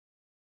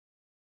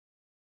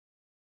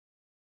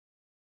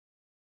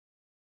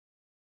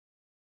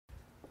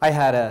I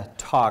had a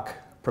talk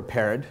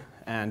prepared,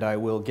 and I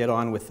will get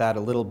on with that a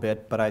little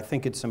bit, but I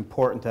think it's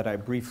important that I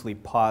briefly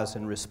pause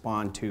and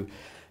respond to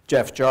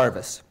Jeff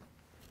Jarvis,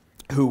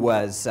 who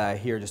was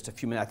here just a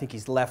few minutes. I think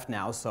he's left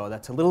now, so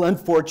that's a little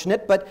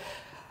unfortunate, but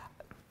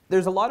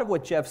there's a lot of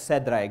what Jeff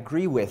said that I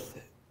agree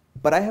with,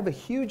 but I have a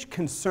huge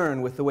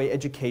concern with the way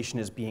education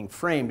is being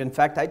framed. In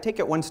fact, I take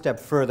it one step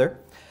further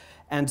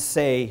and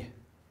say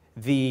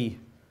the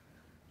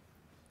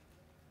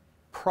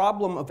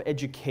problem of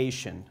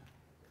education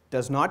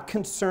does not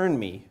concern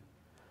me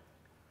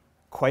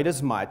quite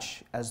as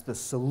much as the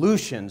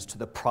solutions to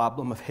the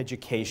problem of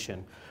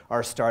education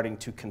are starting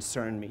to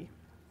concern me.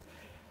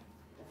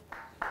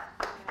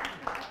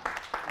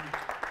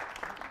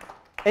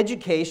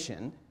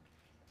 Education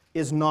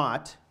is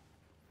not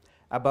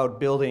about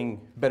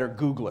building better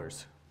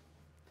Googlers.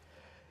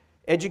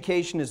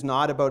 Education is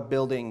not about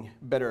building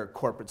better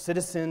corporate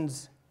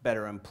citizens,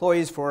 better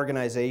employees for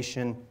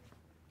organization.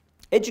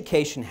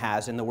 Education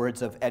has, in the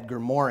words of Edgar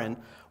Morin,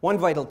 one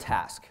vital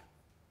task: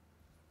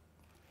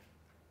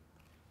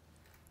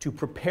 to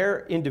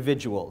prepare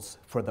individuals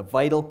for the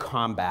vital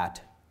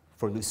combat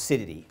for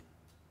lucidity.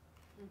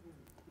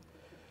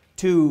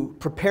 To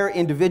prepare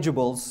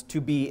individuals to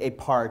be a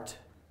part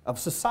of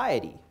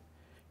society.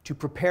 To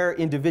prepare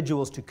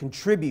individuals to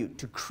contribute,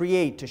 to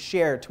create, to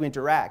share, to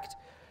interact.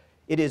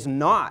 It is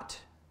not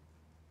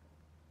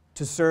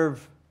to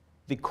serve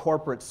the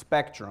corporate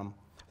spectrum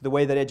the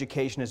way that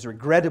education is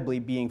regrettably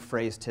being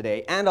phrased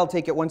today. And I'll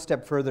take it one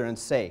step further and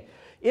say,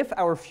 if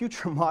our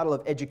future model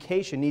of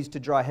education needs to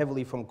draw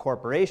heavily from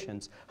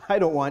corporations, I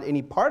don't want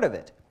any part of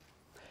it.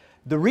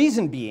 The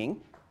reason being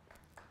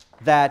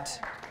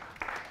that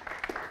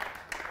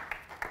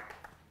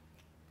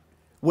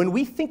when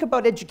we think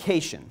about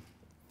education,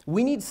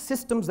 we need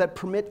systems that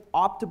permit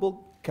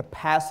optimal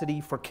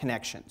capacity for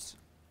connections.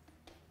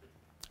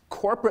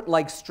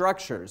 Corporate-like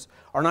structures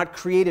are not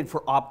created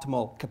for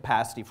optimal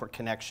capacity for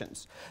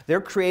connections.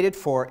 They're created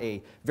for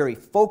a very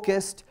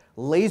focused,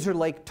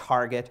 laser-like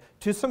target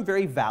to some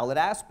very valid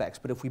aspects.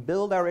 But if we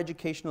build our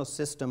educational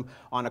system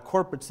on a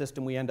corporate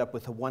system, we end up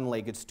with a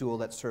one-legged stool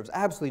that serves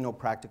absolutely no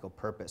practical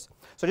purpose.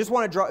 So I just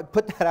want to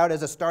put that out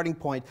as a starting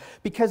point,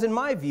 because in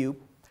my view,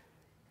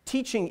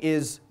 teaching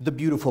is the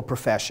beautiful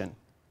profession.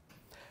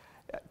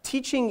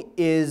 Teaching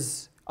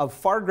is of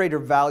far greater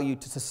value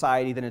to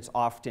society than it's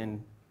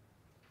often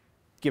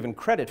given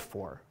credit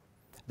for.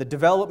 The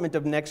development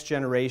of next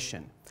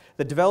generation,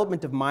 the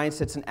development of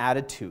mindsets and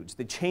attitudes,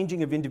 the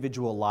changing of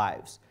individual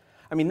lives.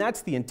 I mean,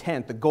 that's the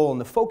intent, the goal, and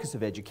the focus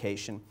of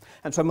education.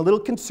 And so I'm a little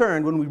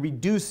concerned when we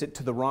reduce it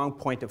to the wrong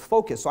point of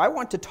focus. So I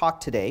want to talk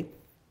today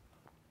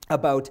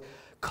about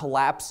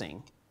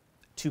collapsing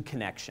to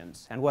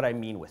connections and what I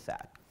mean with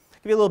that. I'll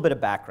give you a little bit of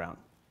background.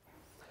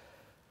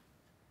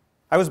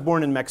 I was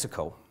born in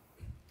Mexico,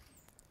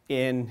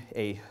 in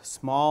a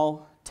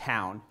small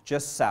town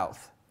just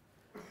south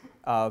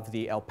of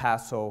the El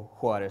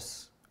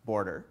Paso-Juarez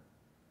border.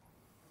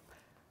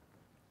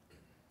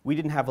 We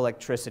didn't have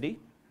electricity.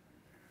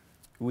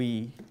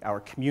 Our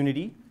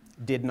community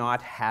did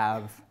not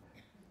have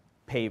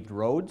paved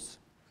roads.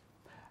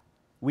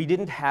 We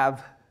didn't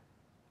have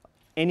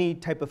any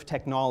type of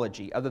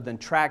technology other than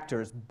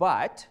tractors,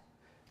 but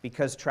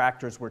because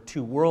tractors were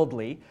too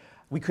worldly,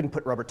 we couldn't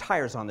put rubber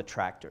tires on the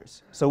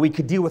tractors. So we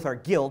could deal with our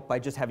guilt by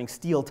just having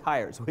steel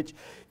tires, which, in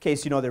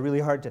case you know, they're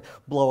really hard to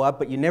blow up,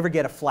 but you never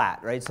get a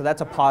flat, right? So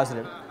that's a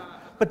positive.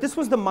 But this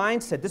was the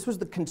mindset. This was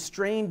the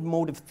constrained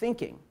mode of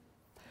thinking.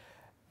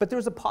 But there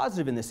was a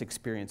positive in this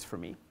experience for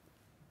me.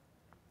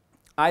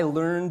 I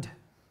learned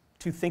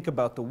to think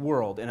about the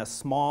world in a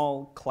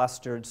small,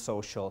 clustered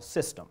social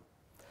system.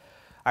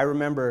 I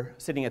remember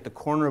sitting at the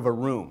corner of a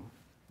room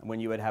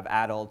when you would have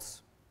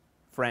adults,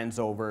 friends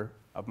over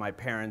of my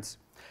parents,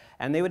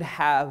 and they would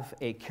have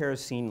a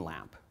kerosene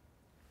lamp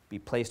be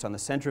placed on the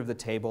center of the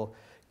table.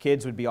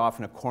 Kids would be off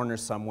in a corner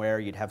somewhere.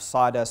 You'd have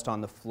sawdust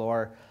on the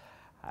floor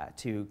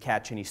to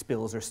catch any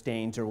spills or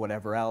stains or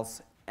whatever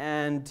else.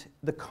 And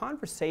the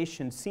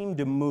conversation seemed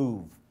to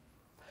move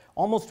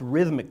almost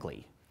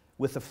rhythmically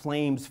with the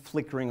flames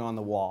flickering on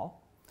the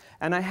wall.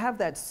 And I have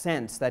that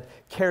sense, that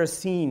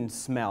kerosene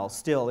smell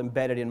still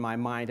embedded in my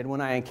mind. And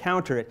when I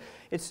encounter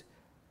it,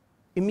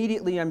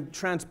 immediately I'm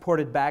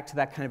transported back to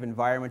that kind of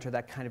environment or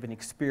that kind of an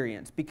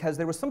experience, because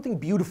there was something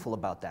beautiful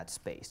about that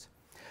space.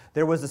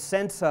 There was a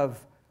sense of,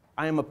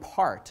 I am a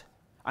part.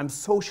 I'm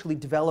socially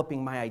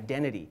developing my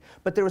identity.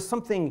 But there was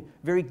something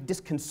very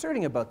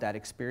disconcerting about that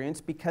experience,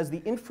 because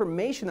the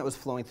information that was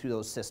flowing through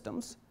those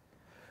systems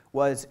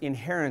was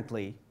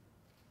inherently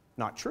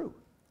not true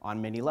on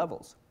many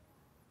levels.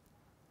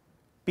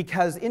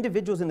 Because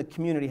individuals in the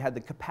community had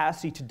the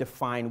capacity to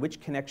define which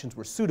connections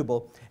were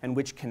suitable and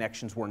which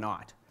connections were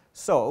not.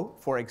 So,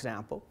 for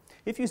example,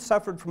 if you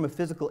suffered from a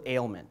physical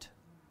ailment,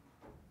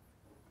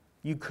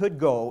 you could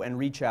go and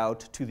reach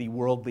out to the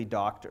worldly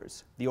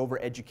doctors, the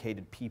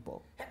overeducated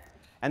people,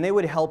 and they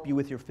would help you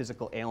with your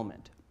physical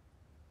ailment.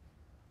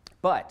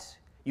 But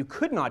you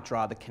could not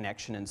draw the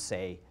connection and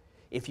say,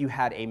 if you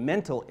had a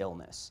mental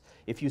illness,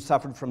 if you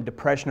suffered from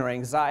depression or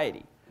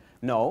anxiety.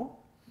 No,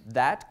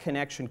 that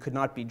connection could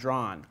not be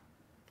drawn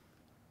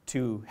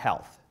to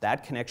health.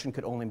 That connection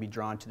could only be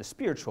drawn to the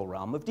spiritual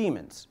realm of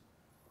demons.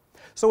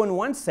 So in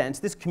one sense,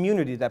 this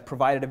community that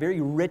provided a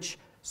very rich,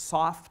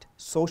 soft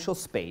social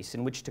space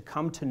in which to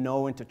come to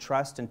know and to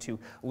trust and to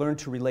learn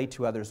to relate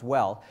to others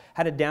well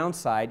had a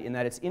downside in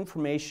that its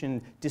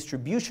information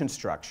distribution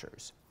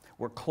structures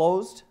were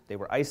closed, they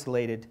were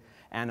isolated,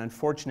 and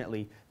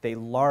unfortunately, they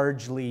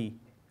largely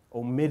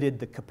omitted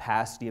the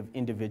capacity of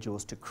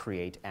individuals to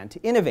create and to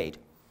innovate.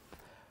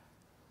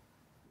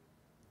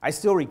 I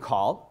still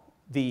recall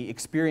the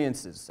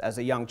experiences as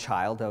a young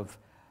child of,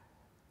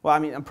 well, I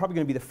mean, I'm probably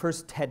going to be the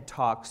first TED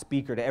Talk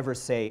speaker to ever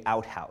say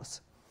outhouse.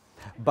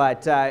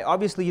 But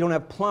obviously, you don't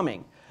have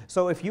plumbing.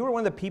 So if you were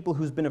one of the people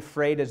who's been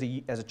afraid as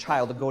a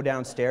child to go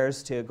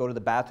downstairs to go to the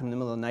bathroom in the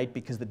middle of the night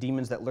because the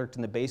demons that lurked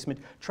in the basement,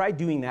 try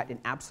doing that in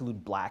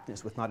absolute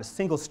blackness with not a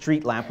single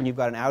street lamp when you've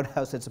got an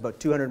outhouse that's about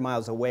 200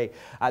 miles away.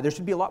 There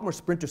should be a lot more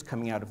sprinters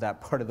coming out of that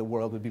part of the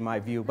world, would be my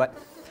view. But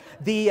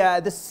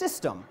the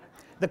system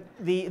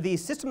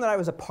that I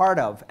was a part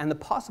of and the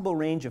possible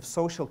range of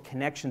social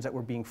connections that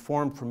were being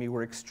formed for me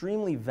were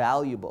extremely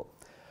valuable.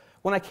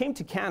 When I came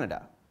to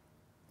Canada,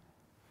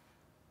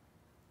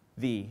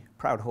 the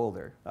proud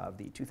holder of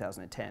the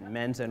 2010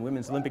 men's and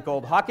women's Olympic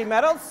gold hockey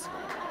medals.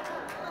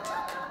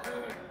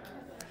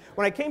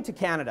 When I came to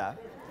Canada,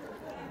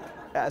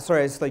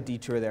 sorry, a slight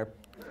detour there,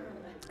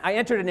 I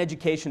entered an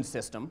education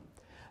system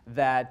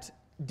that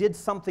did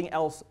something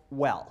else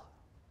well.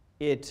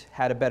 It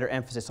had a better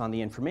emphasis on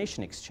the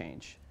information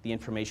exchange, the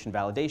information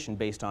validation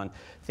based on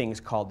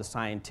things called the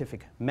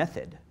scientific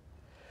method.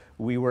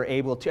 We were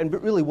able to, and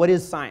really what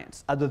is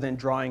science other than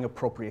drawing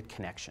appropriate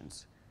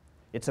connections?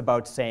 It's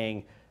about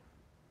saying,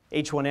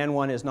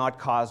 H1N1 is not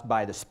caused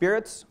by the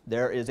spirits.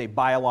 There is a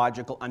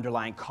biological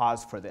underlying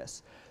cause for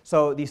this.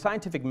 So the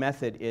scientific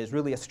method is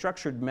really a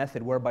structured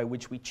method whereby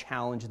which we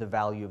challenge the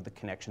value of the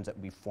connections that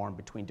we form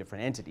between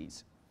different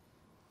entities.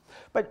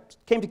 But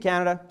came to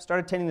Canada,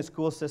 started attending the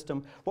school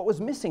system. What was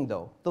missing,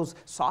 though, those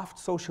soft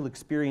social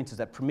experiences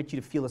that permit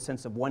you to feel a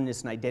sense of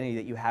oneness and identity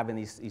that you have in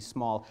these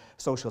small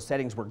social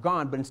settings were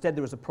gone, but instead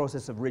there was a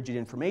process of rigid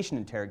information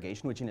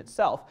interrogation, which in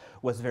itself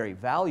was very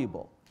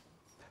valuable.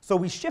 So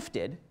we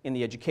shifted, in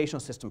the educational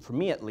system, for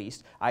me at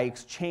least, I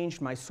exchanged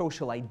my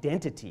social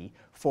identity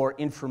for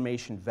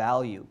information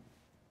value.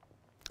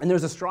 And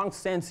there's a strong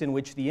sense in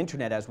which the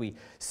internet, as we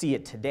see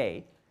it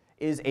today,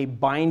 is a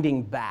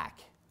binding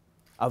back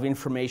of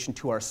information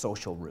to our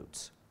social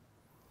roots.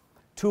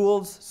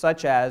 Tools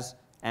such as,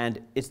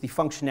 and it's the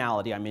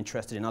functionality I'm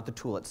interested in, not the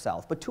tool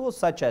itself, but tools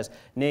such as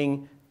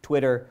Ning,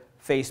 Twitter,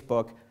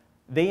 Facebook,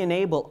 they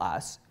enable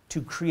us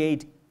to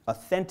create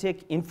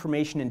authentic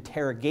information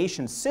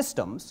interrogation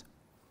systems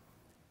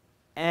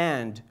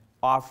and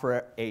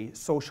offer a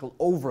social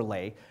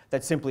overlay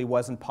that simply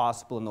wasn't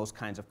possible in those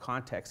kinds of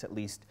contexts, at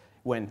least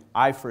when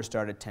I first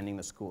started attending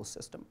the school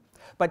system.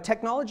 But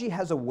technology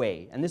has a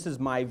way, and this is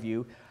my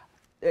view,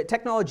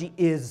 technology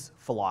is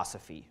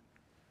philosophy.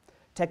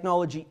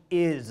 Technology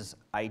is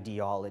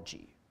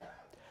ideology.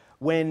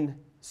 When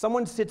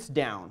someone sits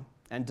down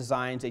and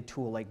designs a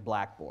tool like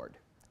Blackboard,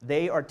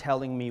 they are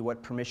telling me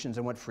what permissions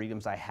and what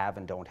freedoms I have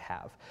and don't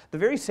have. The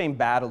very same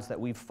battles that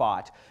we've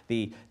fought,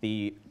 the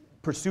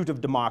pursuit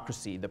of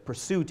democracy, the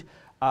pursuit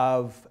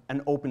of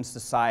an open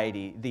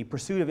society, the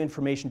pursuit of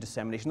information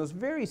dissemination, those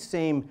very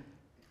same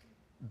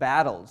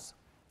battles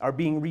are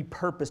being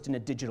repurposed in a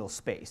digital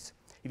space.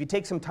 If you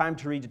take some time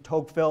to read de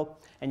Tocqueville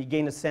and you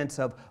gain a sense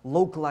of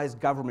localized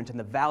government and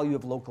the value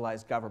of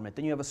localized government,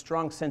 then you have a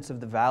strong sense of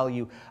the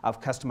value of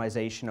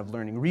customization of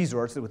learning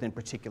resources within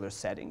particular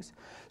settings.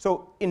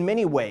 So in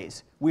many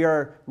ways, we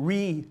are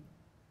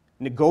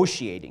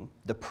renegotiating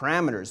the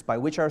parameters by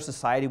which our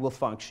society will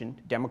function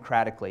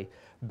democratically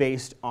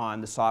based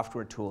on the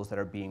software tools that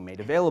are being made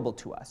available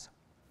to us.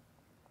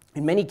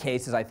 In many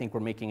cases, I think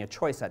we're making a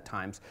choice at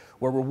times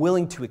where we're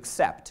willing to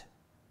accept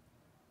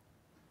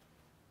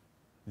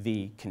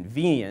the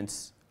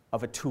convenience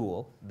of a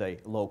tool, the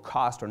low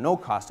cost or no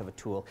cost of a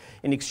tool,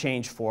 in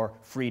exchange for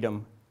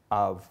freedom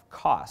of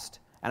cost.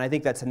 And I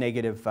think that's a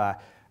negative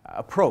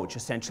approach,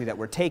 essentially, that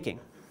we're taking.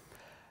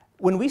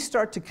 When we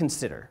start to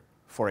consider,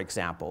 for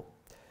example,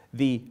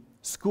 the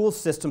school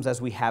systems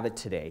as we have it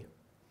today,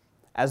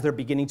 as they're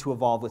beginning to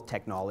evolve with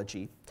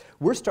technology,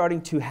 we're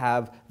starting to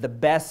have the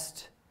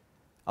best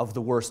of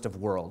the worst of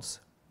worlds.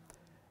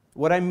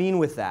 What I mean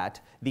with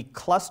that, the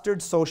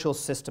clustered social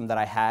system that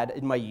I had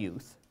in my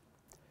youth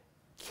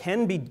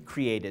can be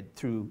created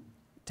through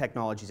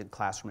technologies in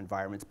classroom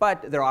environments,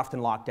 but they're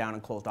often locked down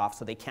and closed off,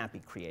 so they can't be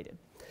created.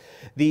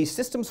 The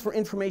systems for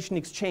information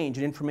exchange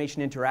and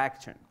information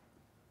interaction,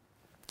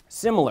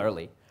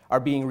 similarly,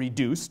 are being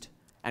reduced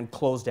and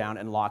closed down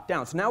and locked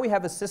down. So now we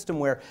have a system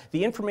where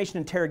the information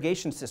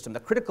interrogation system, the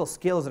critical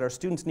skills that our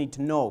students need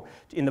to know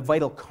in the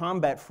vital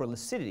combat for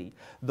lucidity,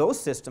 those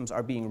systems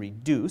are being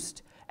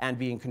reduced and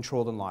being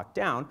controlled and locked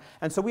down.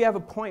 And so we have a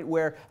point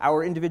where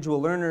our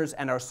individual learners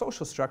and our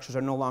social structures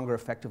are no longer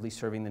effectively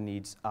serving the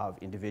needs of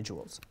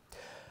individuals.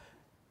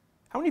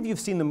 How many of you have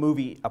seen the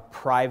movie A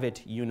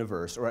Private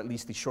Universe, or at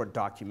least the short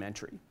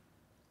documentary?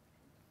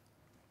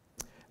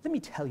 Let me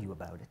tell you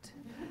about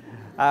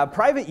it.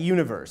 Private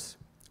Universe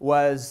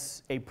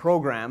was a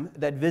program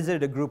that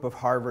visited a group of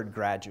Harvard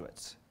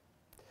graduates.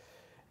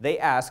 They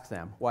asked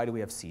them, why do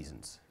we have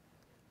seasons?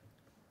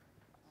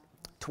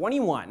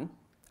 21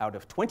 out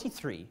of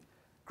 23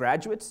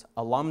 graduates,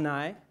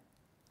 alumni,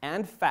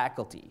 and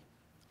faculty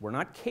were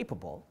not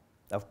capable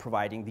of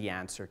providing the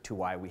answer to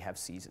why we have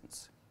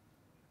seasons.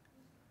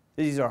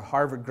 These are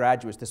Harvard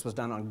graduates. This was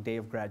done on the day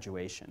of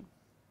graduation.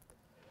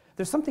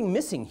 There's something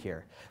missing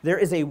here. There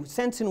is a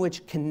sense in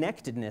which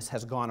connectedness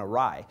has gone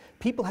awry.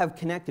 People have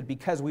connected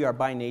because we are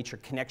by nature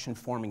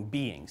connection-forming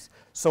beings.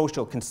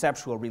 Social,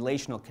 conceptual,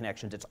 relational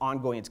connections. It's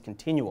ongoing, it's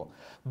continual.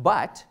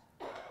 But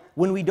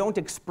when we don't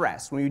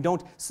express, when we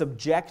don't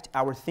subject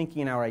our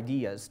thinking and our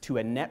ideas to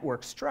a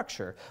network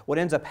structure, what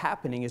ends up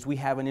happening is we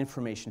have an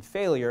information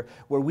failure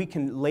where we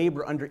can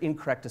labor under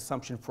incorrect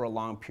assumption for a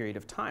long period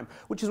of time,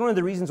 which is one of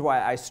the reasons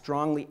why I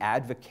strongly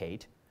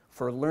advocate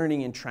for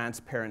learning in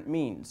transparent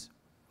means.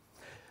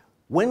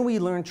 When we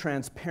learn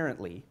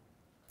transparently,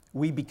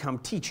 we become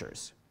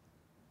teachers.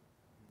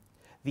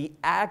 The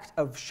act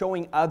of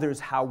showing others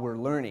how we're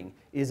learning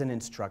is an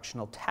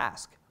instructional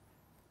task.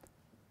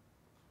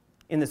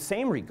 In the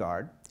same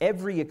regard,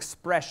 every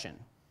expression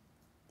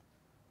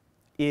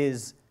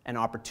is an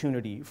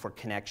opportunity for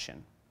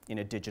connection in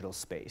a digital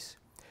space.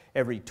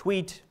 Every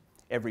tweet,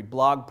 every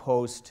blog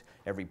post,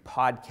 every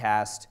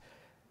podcast,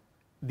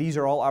 these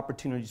are all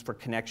opportunities for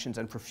connections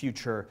and for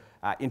future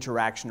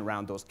interaction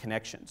around those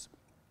connections.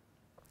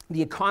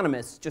 The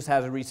Economist just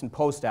has a recent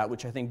post out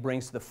which I think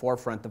brings to the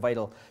forefront the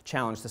vital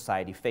challenge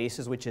society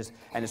faces, which is,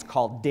 and it's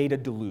called Data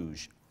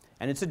Deluge.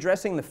 And it's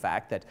addressing the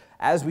fact that,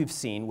 as we've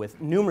seen with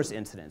numerous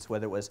incidents,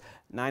 whether it was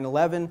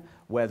 9/11,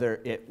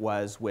 whether it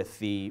was with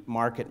the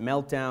market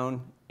meltdown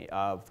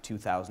of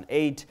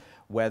 2008,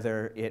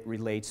 whether it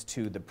relates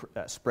to the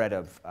spread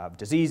of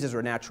diseases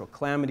or natural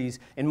calamities,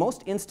 in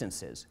most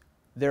instances,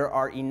 there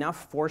are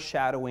enough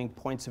foreshadowing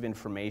points of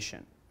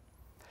information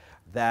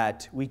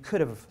that we could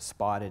have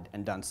spotted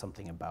and done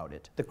something about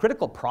it. The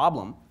critical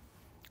problem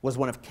was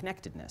one of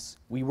connectedness.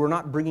 We were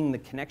not bringing the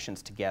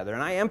connections together.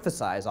 And I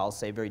emphasize, I'll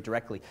say very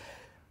directly,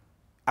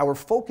 our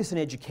focus in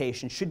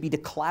education should be to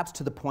collapse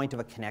to the point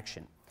of a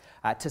connection,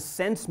 to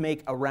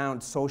sense-make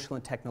around social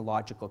and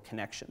technological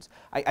connections.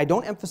 I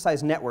don't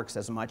emphasize networks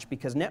as much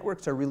because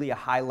networks are really a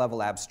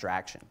high-level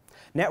abstraction.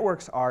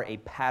 Networks are a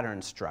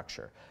pattern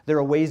structure. There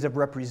are ways of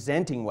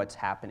representing what's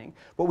happening.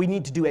 What we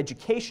need to do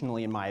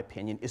educationally, in my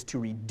opinion, is to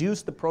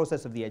reduce the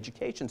process of the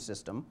education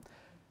system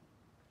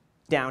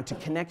down to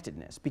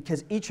connectedness,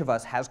 because each of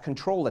us has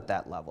control at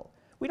that level.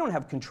 We don't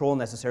have control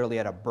necessarily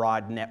at a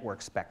broad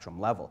network spectrum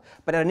level,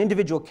 but at an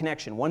individual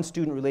connection, one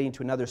student relating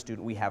to another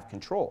student, we have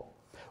control.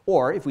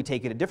 Or, if we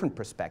take it a different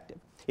perspective,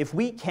 if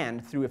we can,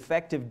 through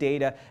effective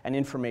data and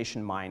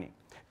information mining,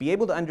 be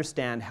able to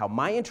understand how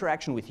my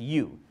interaction with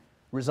you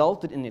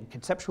resulted in a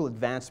conceptual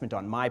advancement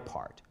on my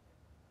part,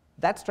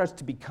 that starts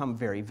to become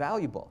very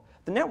valuable.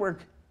 The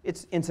network,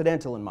 it's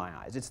incidental in my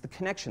eyes. It's the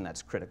connection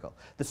that's critical.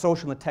 The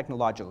social and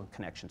technological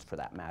connections, for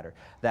that matter,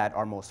 that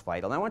are most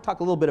vital. And I want to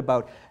talk a little bit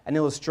about an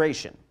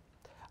illustration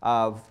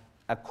of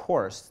a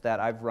course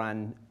that I've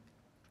run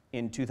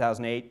in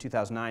 2008,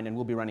 2009, and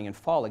we'll be running in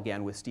fall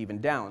again with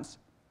Stephen Downs.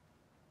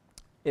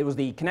 It was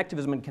the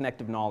Connectivism and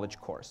Connective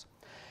Knowledge course.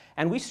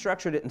 And we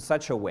structured it in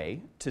such a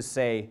way to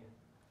say,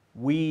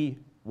 we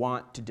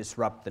want to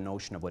disrupt the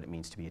notion of what it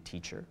means to be a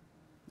teacher.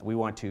 We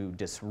want to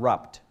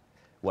disrupt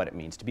what it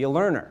means to be a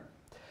learner.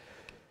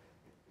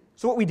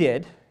 So what we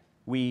did,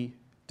 we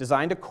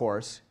designed a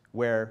course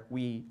where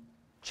we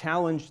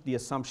challenged the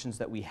assumptions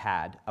that we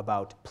had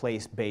about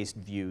place-based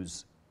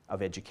views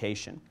of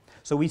education.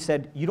 So we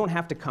said, you don't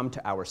have to come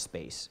to our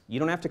space. You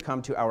don't have to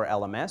come to our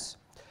LMS.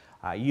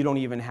 You don't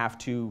even have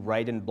to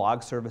write in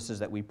blog services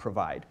that we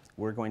provide.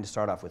 We're going to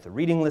start off with a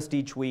reading list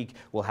each week.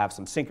 We'll have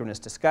some synchronous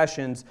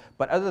discussions.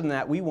 But other than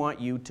that, we want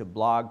you to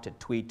blog, to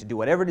tweet, to do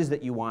whatever it is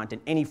that you want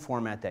in any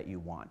format that you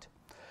want.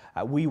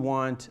 We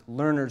want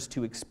learners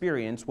to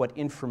experience what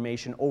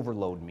information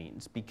overload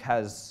means,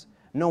 because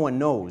no one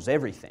knows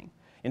everything.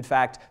 In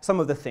fact, some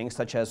of the things,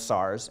 such as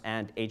SARS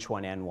and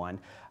H1N1,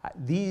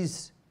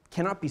 these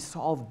cannot be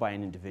solved by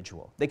an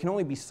individual. They can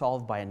only be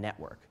solved by a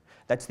network.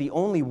 That's the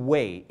only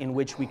way in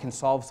which we can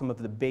solve some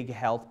of the big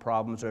health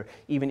problems or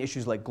even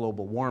issues like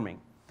global warming.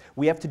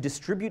 We have to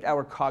distribute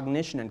our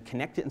cognition and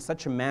connect it in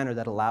such a manner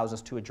that allows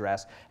us to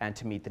address and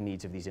to meet the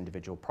needs of these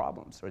individual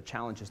problems or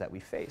challenges that we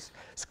face.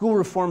 School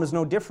reform is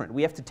no different.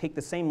 We have to take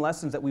the same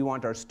lessons that we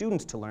want our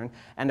students to learn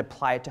and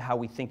apply it to how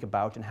we think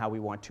about and how we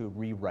want to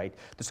rewrite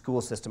the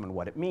school system and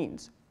what it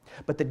means.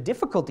 But the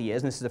difficulty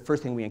is, and this is the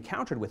first thing we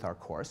encountered with our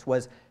course,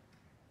 was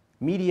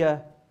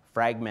media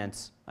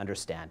fragments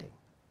understanding.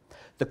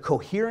 The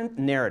coherent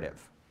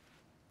narrative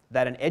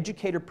that an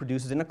educator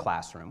produces in a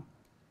classroom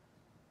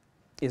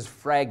is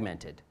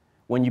fragmented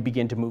when you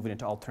begin to move it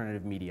into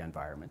alternative media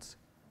environments.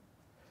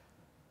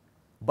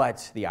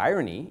 But the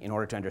irony, in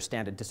order to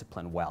understand a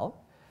discipline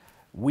well,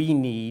 we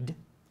need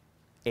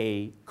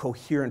a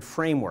coherent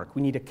framework.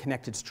 We need a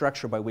connected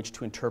structure by which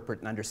to interpret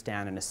and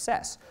understand and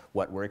assess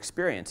what we're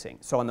experiencing.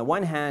 So on the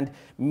one hand,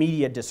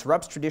 media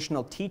disrupts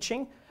traditional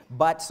teaching,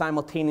 but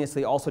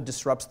simultaneously also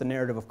disrupts the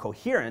narrative of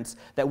coherence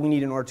that we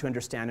need in order to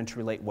understand and to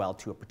relate well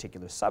to a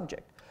particular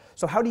subject.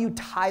 So how do you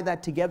tie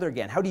that together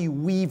again? How do you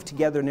weave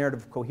together a narrative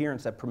of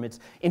coherence that permits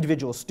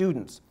individual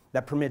students,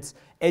 that permits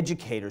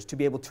educators to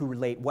be able to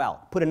relate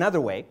well? Put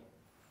another way,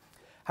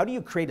 how do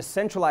you create a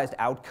centralized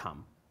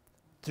outcome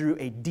through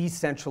a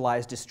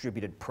decentralized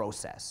distributed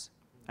process?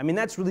 I mean,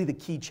 that's really the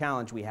key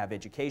challenge we have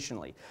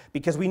educationally,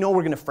 because we know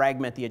we're going to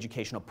fragment the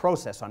educational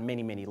process on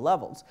many, many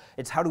levels.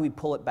 It's how do we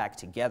pull it back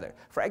together?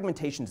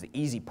 Fragmentation is the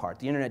easy part.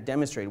 The internet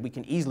demonstrated we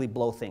can easily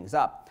blow things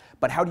up,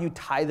 but how do you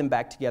tie them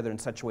back together in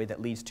such a way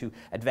that leads to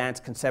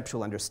advanced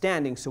conceptual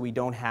understanding so we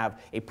don't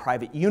have a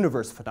private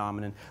universe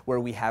phenomenon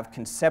where we have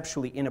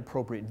conceptually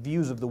inappropriate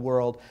views of the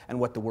world and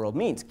what the world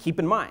means? Keep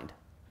in mind,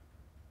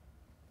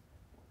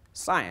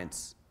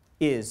 science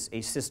is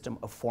a system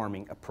of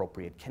forming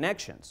appropriate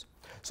connections.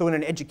 So in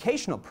an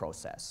educational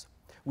process,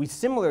 we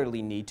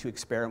similarly need to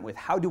experiment with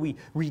how do we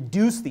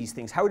reduce these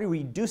things? How do we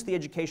reduce the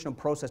educational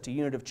process to a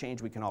unit of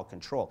change we can all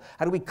control?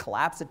 How do we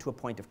collapse it to a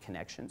point of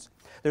connections?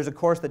 There's a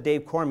course that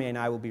Dave Cormier and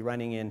I will be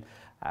running in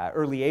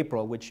early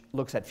April, which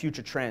looks at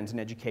future trends in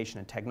education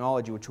and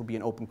technology, which will be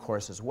an open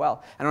course as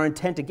well. And our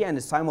intent, again,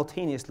 is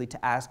simultaneously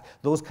to ask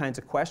those kinds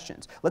of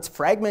questions. Let's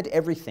fragment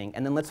everything,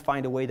 and then let's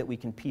find a way that we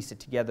can piece it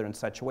together in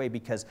such a way,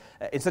 because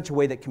in such a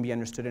way that can be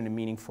understood in a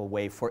meaningful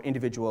way for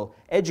individual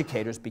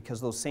educators,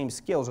 because those same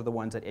skills are the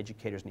ones that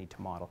educators need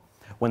to model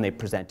when they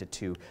present it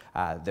to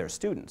their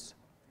students.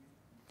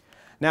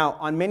 Now,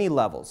 on many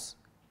levels,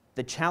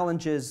 the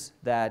challenges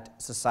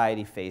that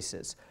society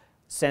faces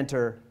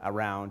center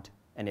around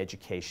an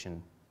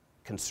education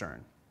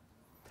concern.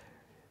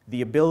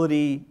 The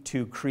ability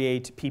to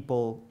create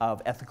people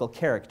of ethical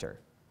character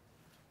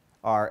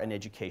are an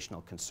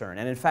educational concern.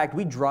 And in fact,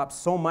 we drop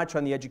so much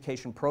on the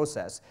education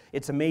process,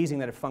 it's amazing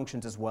that it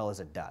functions as well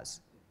as it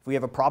does. If we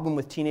have a problem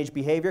with teenage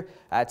behavior,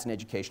 that's an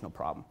educational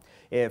problem.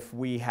 If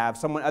we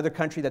have other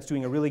country that's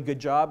doing a really good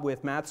job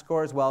with math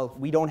scores, well,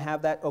 we don't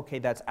have that, okay,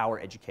 that's our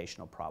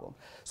educational problem.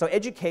 So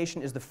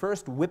education is the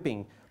first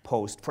whipping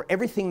post for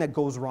everything that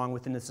goes wrong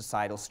within the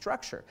societal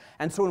structure.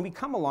 And so when we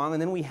come along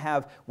and then we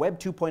have Web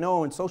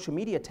 2.0 and social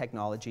media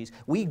technologies,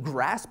 we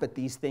grasp at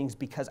these things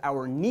because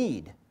our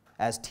need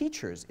as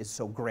teachers is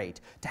so great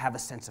to have a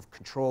sense of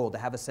control, to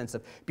have a sense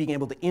of being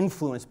able to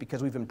influence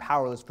because we've been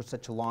powerless for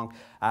such a long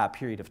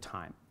period of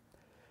time.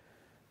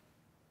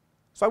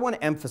 So I want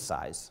to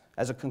emphasize,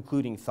 as a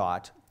concluding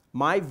thought,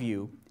 my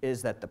view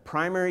is that the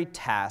primary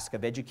task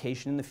of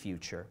education in the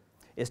future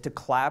is to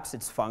collapse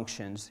its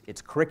functions,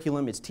 its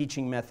curriculum, its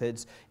teaching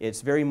methods,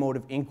 its very mode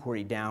of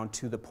inquiry down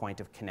to the point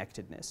of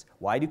connectedness.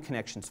 Why do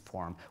connections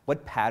form?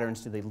 What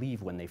patterns do they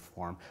leave when they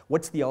form?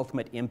 What's the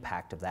ultimate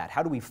impact of that?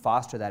 How do we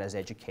foster that as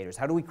educators?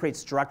 How do we create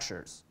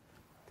structures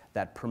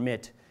that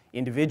permit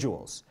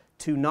individuals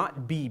to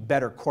not be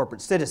better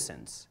corporate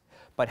citizens,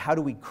 but how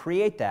do we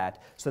create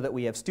that so that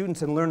we have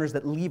students and learners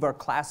that leave our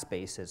class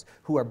spaces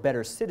who are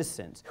better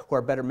citizens, who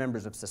are better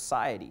members of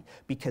society?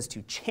 Because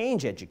to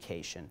change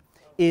education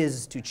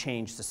is to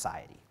change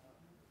society.